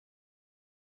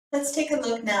Let's take a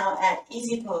look now at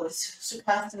easy pose,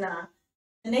 Sukhasana.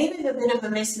 The name is a bit of a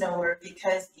misnomer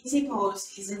because easy pose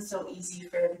isn't so easy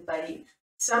for everybody.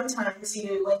 Sometimes when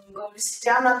you go to sit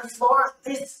down on the floor,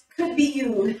 this could be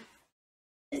you.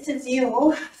 This is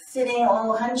you sitting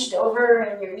all hunched over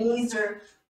and your knees are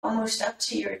almost up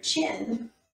to your chin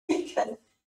because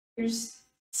you're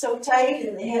so tight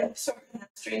and the hips or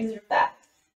hamstrings are back.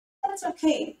 That's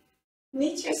okay.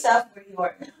 Meet yourself where you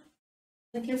are now.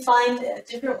 You can find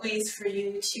different ways for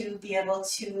you to be able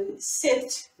to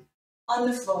sit on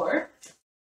the floor.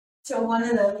 So one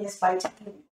of them is by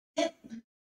taking it,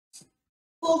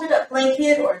 folded up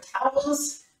blanket or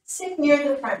towels, sit near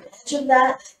the front edge of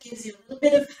that. That gives you a little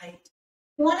bit of height.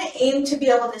 You want to aim to be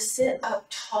able to sit up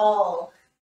tall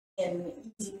in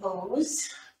easy pose.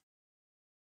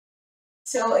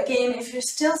 So again, if you're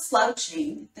still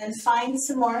slouching, then find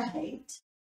some more height.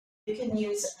 You can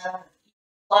use a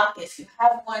block if you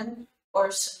have one, or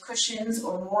some cushions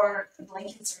or more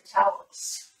blankets or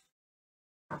towels.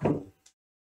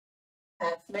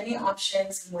 Have many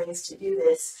options and ways to do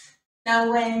this.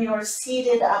 Now when you're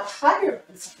seated up higher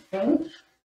on something,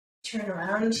 turn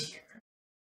around here.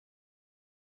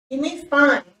 You may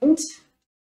find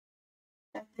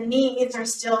that the knees are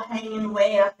still hanging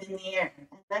way up in the air,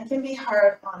 and that can be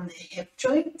hard on the hip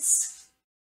joints.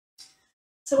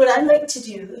 So what I like to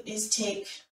do is take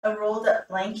a rolled up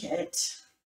blanket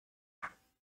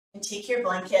and take your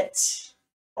blanket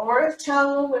or a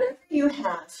towel, whatever you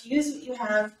have, use what you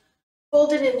have,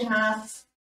 fold it in half,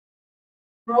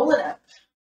 roll it up,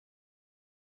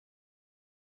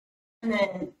 and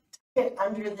then tuck it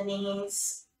under the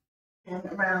knees and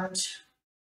around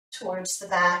towards the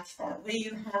back. That way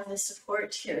you have the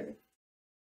support here.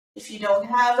 If you don't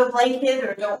have a blanket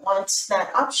or don't want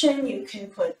that option, you can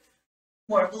put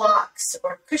more blocks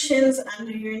or cushions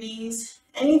under your knees,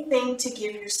 anything to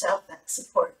give yourself that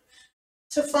support.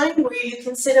 So find where you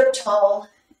can sit up tall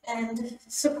and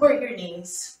support your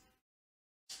knees.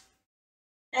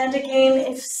 And again,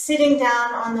 if sitting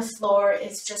down on the floor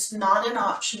is just not an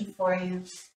option for you,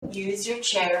 use your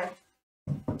chair.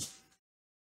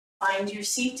 Find your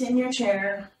seat in your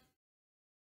chair.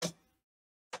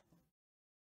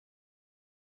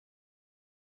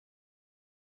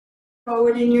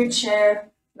 Forward in your chair,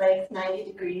 legs 90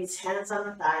 degrees, hands on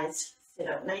the thighs, sit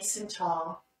up nice and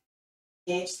tall,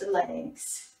 engage the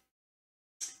legs.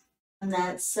 And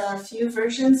that's a few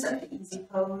versions of easy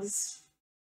pose.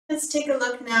 Let's take a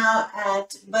look now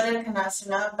at Baddha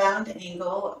Konasana, bound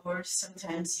angle, or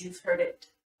sometimes you've heard it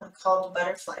called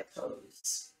butterfly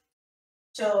pose.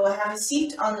 So have a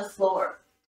seat on the floor.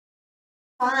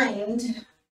 Find,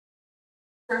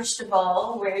 first of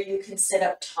all, where you can sit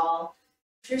up tall.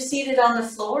 If you're seated on the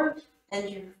floor and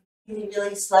you're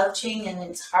really slouching and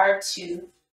it's hard to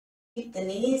keep the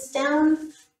knees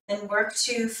down, then work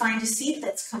to find a seat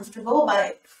that's comfortable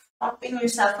by propping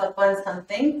yourself up on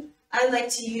something. I like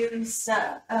to use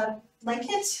a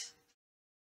blanket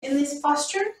in this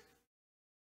posture.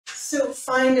 So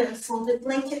find a folded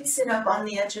blanket, sit up on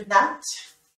the edge of that.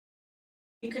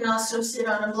 You can also sit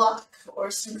on a block or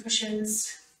some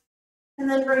cushions, and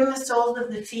then bring the soles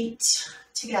of the feet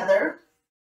together.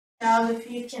 Now the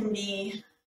feet can be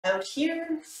out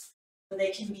here, or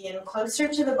they can be in closer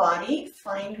to the body.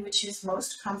 Find which is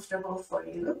most comfortable for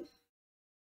you.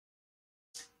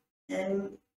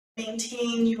 And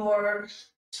maintain your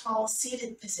tall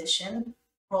seated position.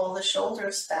 Roll the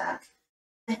shoulders back.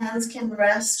 The hands can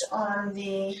rest on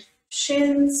the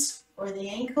shins or the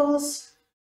ankles.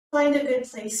 Find a good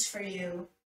place for you.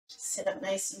 Sit up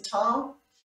nice and tall.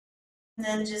 And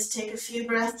then just take a few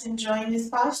breaths enjoying this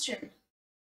posture.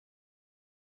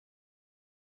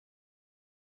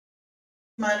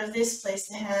 Come out of this, place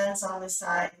the hands on the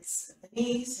sides of the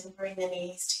knees and bring the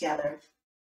knees together.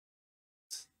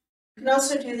 You can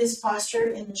also do this posture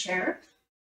in the chair.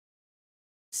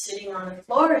 Sitting on the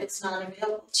floor, it's not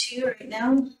available to you right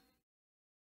now.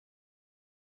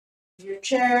 Your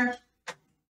chair.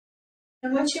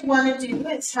 And what you want to do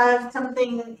is have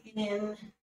something in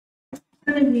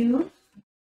front of you,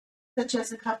 such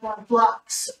as a couple of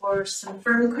blocks or some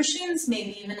firm cushions,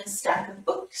 maybe even a stack of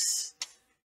books.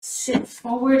 Sit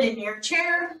forward in your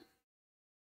chair.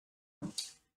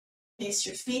 Place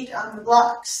your feet on the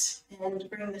blocks and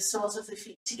bring the soles of the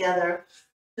feet together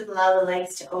to allow the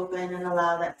legs to open and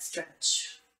allow that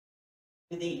stretch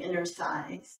through the inner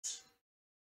thighs.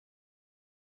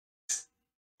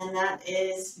 And that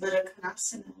is Baddha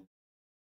Konasana.